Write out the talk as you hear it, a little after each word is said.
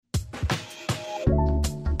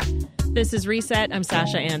This is Reset. I'm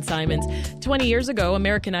Sasha Ann Simons. 20 years ago,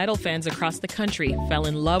 American Idol fans across the country fell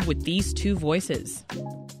in love with these two voices.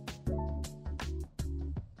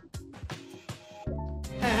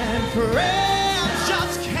 And friends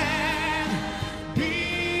just can't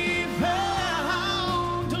be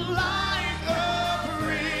found like a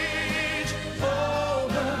bridge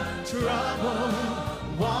over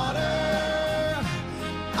troubled water.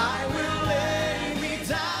 I will lay me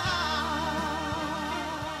down.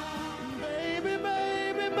 Baby,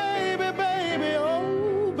 baby, baby, baby,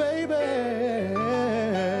 oh baby,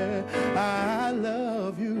 I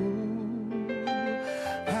love you.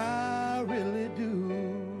 I really do.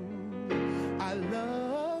 I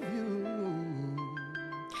love you.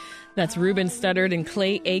 That's Ruben Studdard and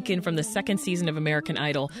Clay Aiken from the second season of American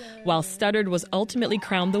Idol. While Studdard was ultimately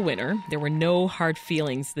crowned the winner, there were no hard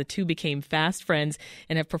feelings. The two became fast friends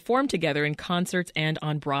and have performed together in concerts and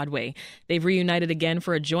on Broadway. They've reunited again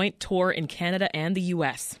for a joint tour in Canada and the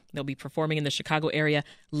U.S. They'll be performing in the Chicago area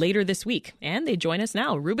later this week. And they join us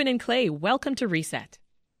now. Ruben and Clay, welcome to Reset.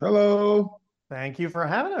 Hello. Thank you for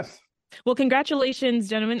having us. Well, congratulations,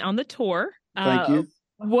 gentlemen, on the tour. Thank you.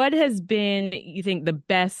 What has been, you think, the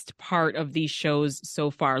best part of these shows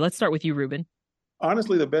so far? Let's start with you, Ruben.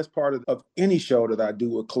 Honestly, the best part of any show that I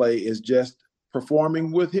do with Clay is just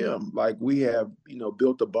performing with him. Like we have,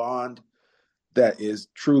 built a bond that is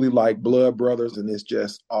truly like blood brothers, and it's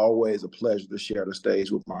just always a pleasure to share the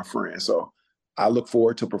stage with my friends. So I look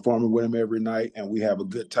forward to performing with him every night, and we have a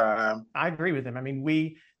good time. I agree with him. I mean,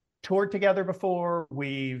 we toured together before.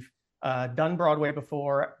 We've done Broadway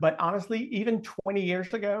before. But honestly, even 20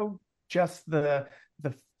 years ago, just the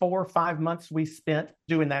 4 or 5 months we spent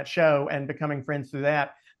doing that show and becoming friends through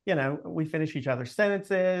that, we finish each other's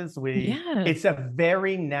sentences. It's a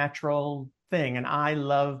very natural thing. And I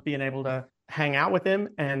love being able to hang out with him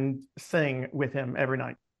and sing with him every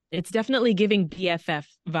night. It's definitely giving BFF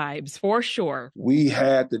vibes, for sure. We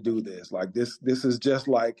had to do this. Like this is just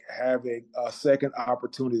like having a second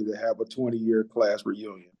opportunity to have a 20-year class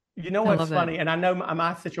reunion. You know what's funny? And I know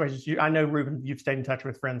my situation, I know, Ruben, you've stayed in touch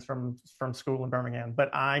with friends from school in Birmingham,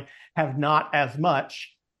 but I have not as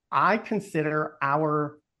much. I consider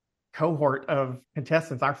our cohort of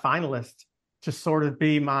contestants, our finalists, to sort of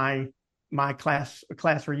be my class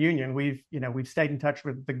reunion. We've stayed in touch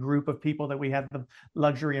with the group of people that we had the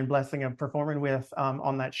luxury and blessing of performing with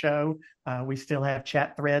on that show. We still have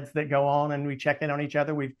chat threads that go on, and we check in on each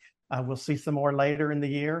other. We'll see some more later in the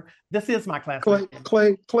year. This is my class.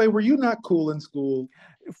 Clay, were you not cool in school?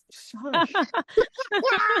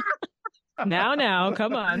 Now,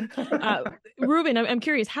 come on. Ruben, I'm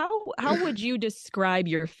curious, how would you describe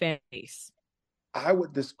your fan base? I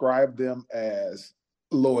would describe them as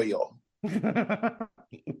loyal.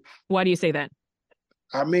 Why do you say that?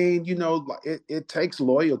 I mean, it takes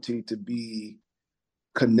loyalty to be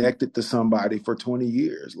connected to somebody for 20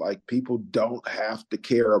 years. Like, people don't have to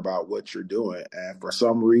care about what you're doing. And for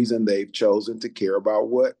some reason, they've chosen to care about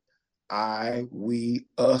what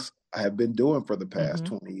us have been doing for the past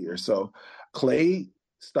 20 years. So Clay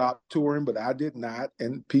stopped touring, but I did not.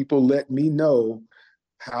 And people let me know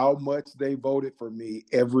how much they voted for me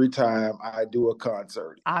every time I do a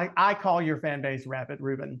concert. I call your fan base rapid,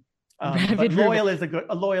 Ruben. But loyal is a good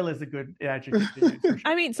adjective to use, for sure.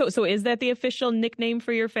 I mean, so is that the official nickname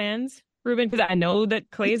for your fans, Ruben? Because I know that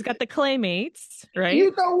Clay's got the Claymates, right?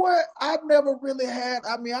 You know what? I've never really had.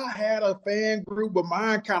 I mean, I had a fan group, but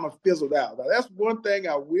mine kind of fizzled out. Now, that's one thing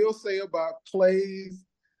I will say about Clay's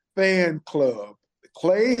fan club.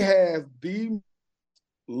 Clay has the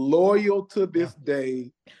loyal to this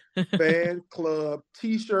day fan club,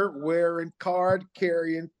 T-shirt wearing, card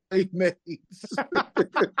carrying Claymates.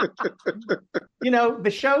 The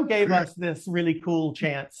show gave us this really cool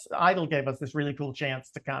chance. Idol gave us this really cool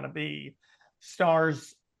chance to kind of be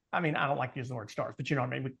stars. I mean, I don't like using the word stars, but you know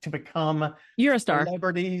what I mean? To become You're a star.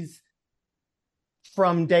 Celebrities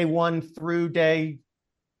from day 1 through day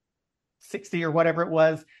 60 or whatever it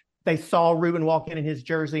was. They saw Ruben walk in his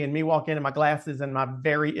jersey and me walk in my glasses and my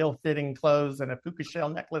very ill-fitting clothes and a puka shell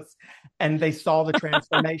necklace. And they saw the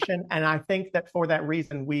transformation. And I think that for that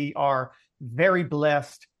reason, we are very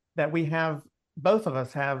blessed that both of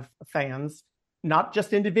us have fans, not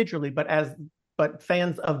just individually, but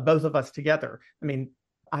fans of both of us together. I mean,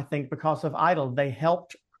 I think because of Idol, they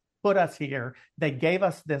helped put us here. They gave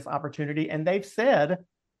us this opportunity, and they've said,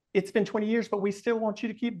 it's been 20 years, but we still want you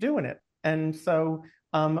to keep doing it. And so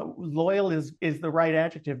loyal is the right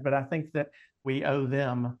adjective, but I think that we owe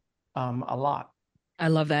them a lot. I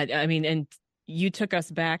love that. I mean, and you took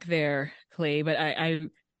us back there, Clay, but I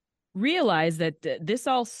realized that this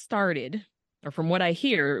all started, or from what I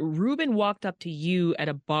hear, Ruben walked up to you at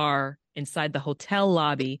a bar inside the hotel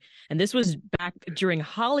lobby. And this was back during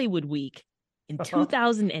Hollywood Week in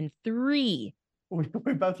 2003.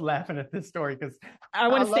 We're both laughing at this story because I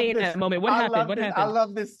want to say in that moment, what happened? What happened? I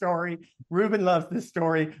love this story. Ruben loves this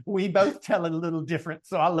story. We both tell it a little different,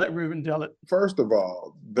 so I'll let Ruben tell it. First of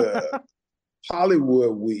all, the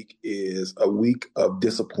Hollywood Week is a week of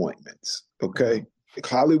disappointments, okay?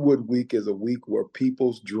 Hollywood Week is a week where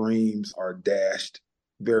people's dreams are dashed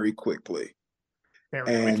very quickly.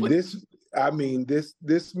 This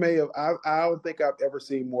may have, I don't think I've ever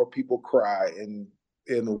seen more people cry in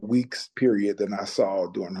a week's period than I saw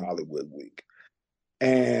during Hollywood Week.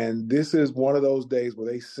 And this is one of those days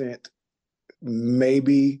where they sent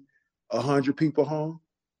maybe 100 people home,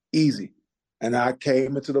 easy. And I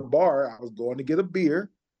came into the bar, I was going to get a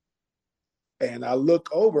beer, and I look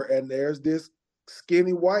over and there's this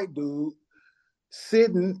skinny white dude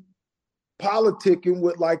sitting, politicking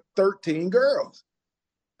with like 13 girls.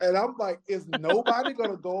 And I'm like, is nobody going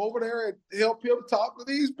to go over there and help him talk to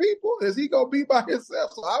these people? Is he going to be by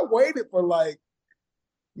himself? So I waited for like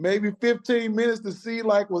maybe 15 minutes to see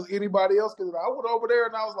like, was anybody else? Because I went over there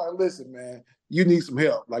and I was like, listen, man, you need some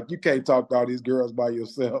help. Like, you can't talk to all these girls by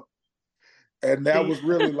yourself. And that was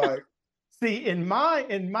really like. See, in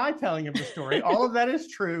my telling of the story, all of that is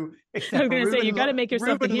true. Except I was going to say, you got to make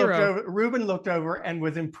yourself the hero. Ruben looked over and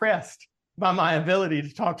was impressed by my ability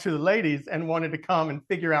to talk to the ladies and wanted to come and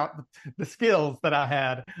figure out the skills that I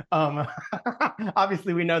had.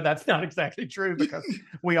 Obviously, we know that's not exactly true because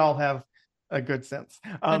we all have a good sense.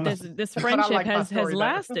 But this friendship has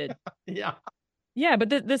lasted. Yeah. Yeah, but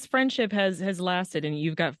this friendship has lasted, and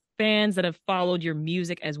you've got fans that have followed your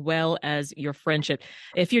music as well as your friendship.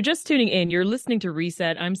 If you're just tuning in, you're listening to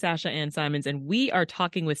Reset. I'm Sasha Ann Simons, and we are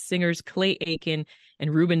talking with singers Clay Aiken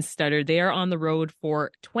and Ruben Studdard. They are on the road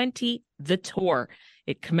for 20 The Tour.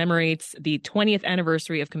 It commemorates the 20th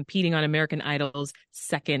anniversary of competing on American Idol's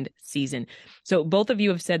second season. So both of you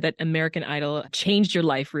have said that American Idol changed your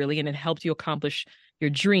life, really, and it helped you accomplish your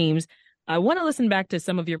dreams. I want to listen back to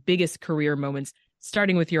some of your biggest career moments,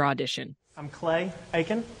 starting with your audition. I'm Clay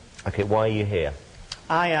Aiken. Okay, why are you here?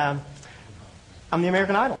 I'm the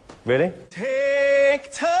American Idol. Really?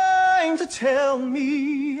 Take time to tell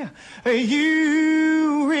me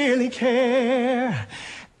you really care,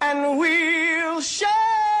 and we'll share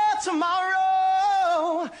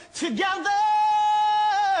tomorrow together.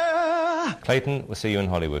 Clayton, we'll see you in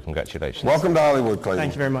Hollywood. Congratulations. Welcome to Hollywood, Clayton.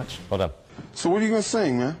 Thank you very much. Well done. So what are you going to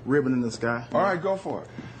sing, man? Ribbon in the Sky. All right, go for it.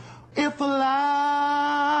 If allowed,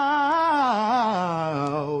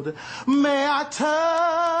 may I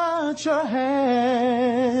touch your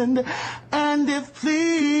hand, and if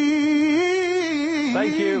please.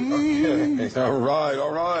 Thank you. Okay. All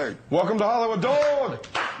right. Welcome to Hollywood, dog.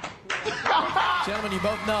 Gentlemen, you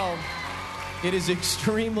both know it is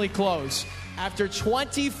extremely close. After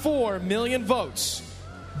 24 million votes,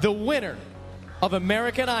 the winner of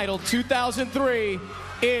American Idol 2003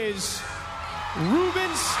 is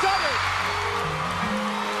Ruben Studdard.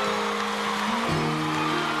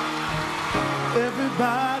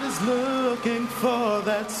 Everybody's looking for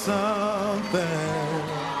that something,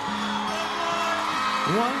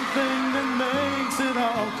 one thing that makes it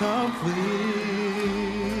all complete.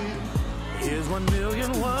 Here's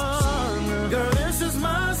 1,000,001. Girl, this is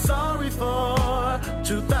my sorry for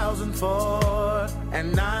 2004,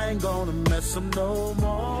 and I ain't gonna mess them no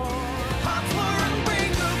more. Hearts were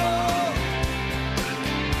unbreakable,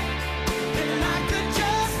 and I could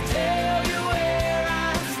just tell you where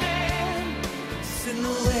I stand. It's in the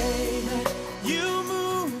way that you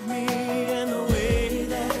move me, and the way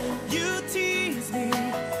that you tease me,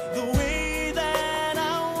 the way that I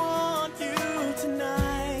want you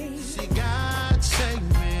tonight. See, God saved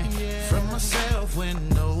me from myself when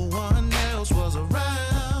no one else was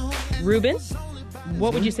around. Ruben,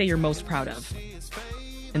 what would you say you're most proud of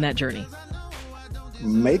in that journey?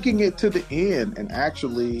 Making it to the end and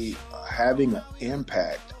actually having an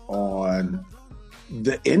impact on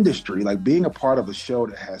the industry, like being a part of a show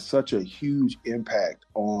that has such a huge impact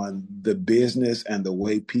on the business and the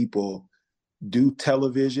way people do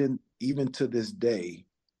television, even to this day,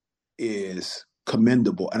 is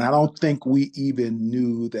commendable. And I don't think we even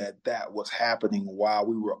knew that that was happening while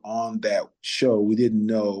we were on that show. We didn't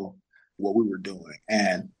know what we were doing.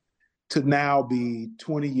 And to now be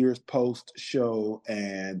 20 years post show,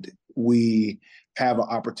 and we have an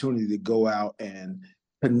opportunity to go out and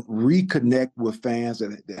reconnect with fans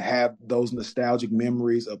that have those nostalgic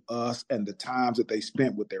memories of us and the times that they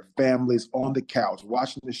spent with their families on the couch,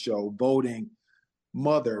 watching the show, voting,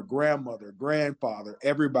 mother, grandmother, grandfather,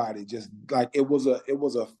 everybody, just like it was a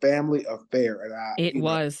family affair. And It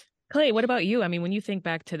was. Clay, what about you? I mean, when you think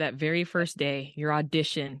back to that very first day, your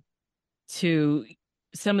audition, to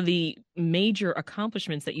some of the major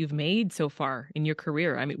accomplishments that you've made so far in your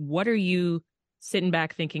career, I mean, what are you sitting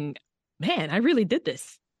back thinking, man, I really did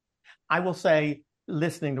this? I will say,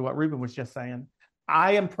 listening to what Ruben was just saying,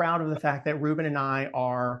 I am proud of the fact that Ruben and I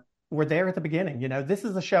were there at the beginning. You know, this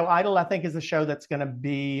is a show, Idol, I think, is a show that's going to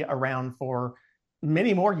be around for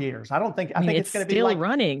many more years. I think it's going to be like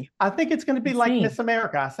running. I think it's going to be like Insane. Miss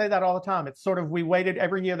America. I say that all the time. It's sort of, we waited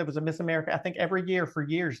every year there was a Miss America. I think every year for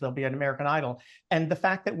years there'll be an American Idol. And the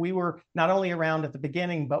fact that we were not only around at the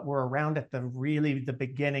beginning, but we're around at the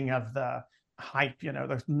beginning of the hype, you know,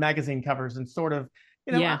 those magazine covers and sort of,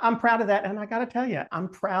 you know, Yeah. I'm proud of that. And I got to tell you, I'm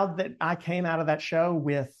proud that I came out of that show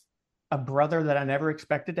with a brother that I never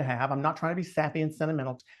expected to have. I'm not trying to be sappy and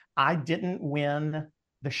sentimental. I didn't win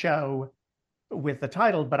the show with the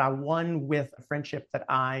title, but I won with a friendship that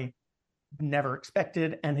I never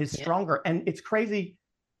expected and is stronger. And it's crazy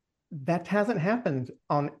that hasn't happened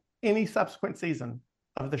on any subsequent season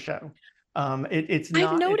of the show. It's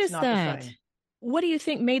not. I've noticed it's not that. the same. What do you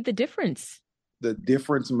think made the difference? The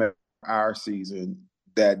difference in our season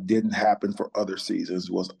that didn't happen for other seasons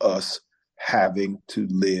was us having to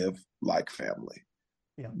live like family.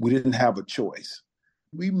 Yeah. We didn't have a choice.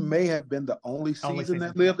 We may have been the only season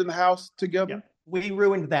that lived in the house together. Yeah. We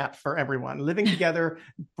ruined that for everyone. Living together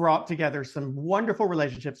brought together some wonderful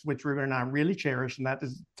relationships, which Ruben and I really cherish, and that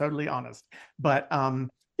is totally honest. But,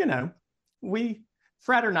 you know, we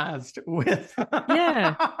fraternized with,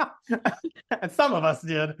 and some of us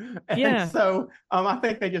did. And so I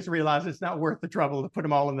think they just realized it's not worth the trouble to put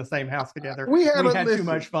them all in the same house together. We had too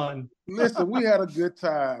much fun. Listen, we had a good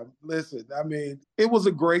time. Listen, I mean, it was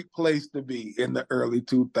a great place to be in the early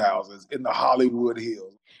 2000s in the Hollywood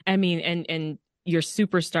Hills. I mean, and your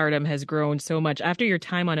superstardom has grown so much. After your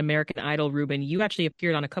time on American Idol, Ruben, you actually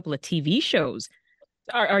appeared on a couple of TV shows.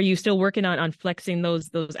 Are you still working on flexing those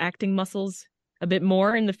acting muscles a bit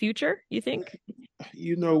more in the future, you think?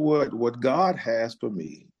 You know what God has for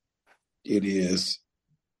me, it is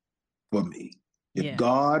for me. If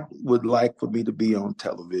God would like for me to be on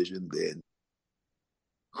television, then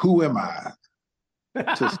who am I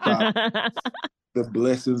to stop the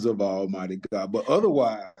blessings of Almighty God? But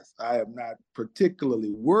otherwise, I am not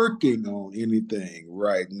particularly working on anything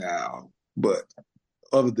right now, but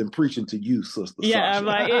other than preaching to you, Sister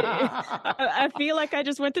Sasha. I feel like I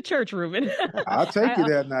just went to church, Ruben. I'll take you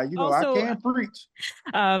there now. You know, also, I can preach.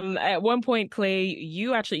 At one point, Clay,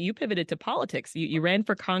 you pivoted to politics. You ran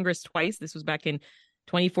for Congress twice. This was back in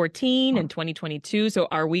 2014 and 2022. So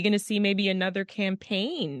are we going to see maybe another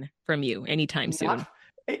campaign from you anytime soon?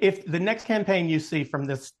 If the next campaign you see from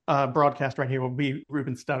this broadcast right here will be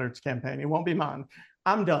Ruben Studdard's campaign, it won't be mine.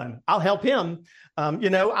 I'm done. I'll help him. You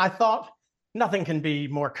know, I thought nothing can be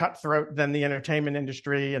more cutthroat than the entertainment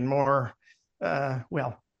industry and more,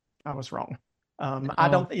 well, I was wrong. I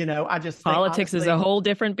don't, you know, I just think politics honestly, is a whole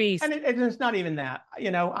different beast. And it's not even that.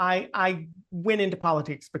 You know, I went into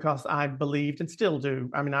politics because I believed and still do.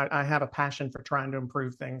 I mean, I have a passion for trying to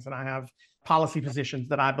improve things, and I have policy positions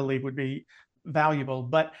that I believe would be valuable.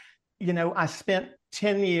 But, you know, I spent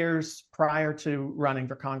 10 years prior to running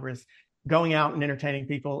for Congress going out and entertaining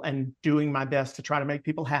people and doing my best to try to make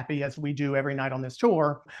people happy, as we do every night on this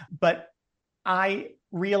tour. But I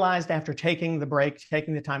realized after taking the break,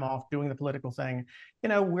 taking the time off, doing the political thing, you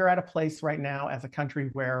know, we're at a place right now as a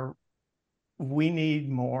country where we need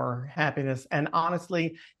more happiness. And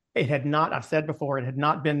honestly, it had not, I've said before, it had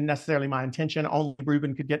not been necessarily my intention. Only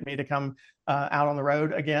Ruben could get me to come out on the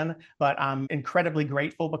road again. But I'm incredibly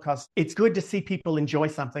grateful because it's good to see people enjoy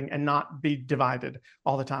something and not be divided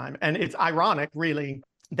all the time. And it's ironic, really,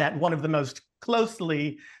 that one of the most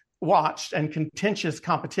closely watched and contentious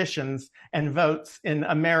competitions and votes in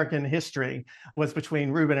American history was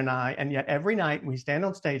between Ruben and I. And yet every night we stand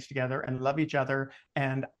on stage together and love each other.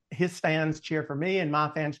 And his fans cheer for me and my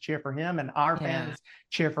fans cheer for him and our fans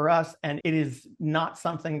cheer for us. And it is not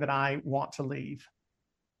something that I want to leave.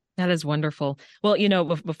 That is wonderful. Well, you know,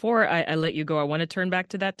 before I let you go, I want to turn back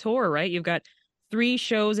to that tour, right? You've got 3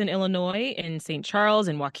 shows in Illinois, in St. Charles,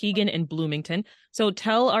 in Waukegan, and Bloomington. So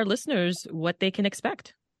tell our listeners what they can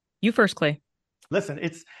expect. You first, Clay. Listen,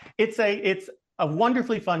 it's a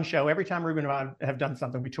wonderfully fun show. Every time Ruben and I have done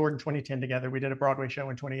something, we toured in 2010 together. We did a Broadway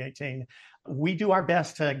show in 2018. We do our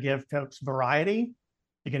best to give folks variety.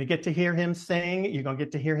 You're going to get to hear him sing. You're going to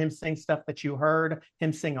get to hear him sing stuff that you heard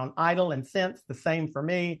him sing on Idol and Sense. The same for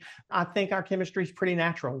me. I think our chemistry is pretty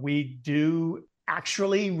natural. We do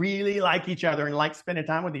actually really like each other and like spending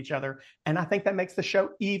time with each other. And I think that makes the show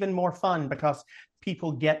even more fun because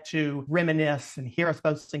people get to reminisce and hear us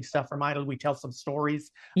posting stuff from Idol. We tell some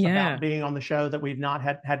stories about being on the show that we've not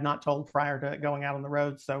had not told prior to going out on the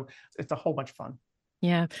road. So it's a whole bunch of fun.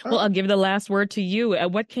 Yeah. Well, I'll give the last word to you.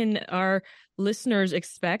 What can our listeners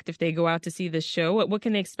expect if they go out to see this show? What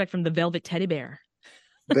can they expect from the Velvet Teddy Bear?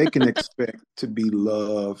 They can expect to be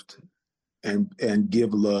loved and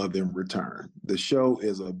give love in return. The show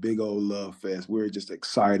is a big old love fest. We're just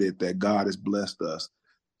excited that God has blessed us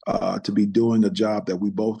to be doing a job that we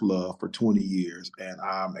both love for 20 years. And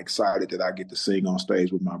I'm excited that I get to sing on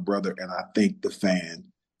stage with my brother. And I think the fans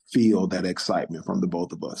feel that excitement from the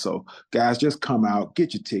both of us. So guys, just come out,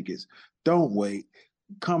 get your tickets. Don't wait.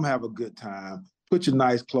 Come have a good time. Put your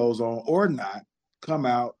nice clothes on or not. Come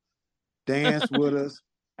out, dance with us.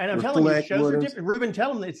 And I'm telling you, shows are different. Ruben,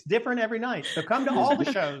 tell them it's different every night. So come to all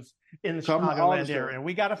the shows in the Chicagoland area.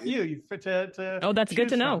 We got a few to that's good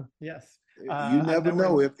to know. From. Yes. You never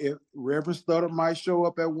know if Reverend Studdard might show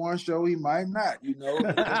up at one show, he might not. You know,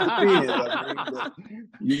 it just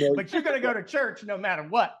depends. But you're going to go to church no matter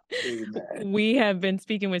what. We have been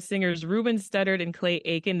speaking with singers Ruben Studdard and Clay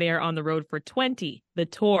Aiken. They are on the road for 20, the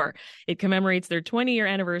tour. It commemorates their 20-year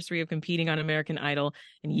anniversary of competing on American Idol,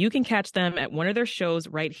 and you can catch them at one of their shows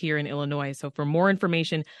right here in Illinois. So for more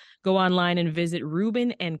information, go online and visit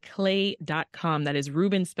RubenandClay.com. That is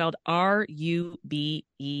Ruben spelled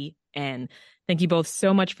RUBEN. Thank you both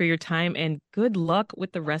so much for your time and good luck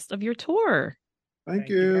with the rest of your tour. Thank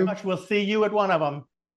you you very much. We'll see you at one of them.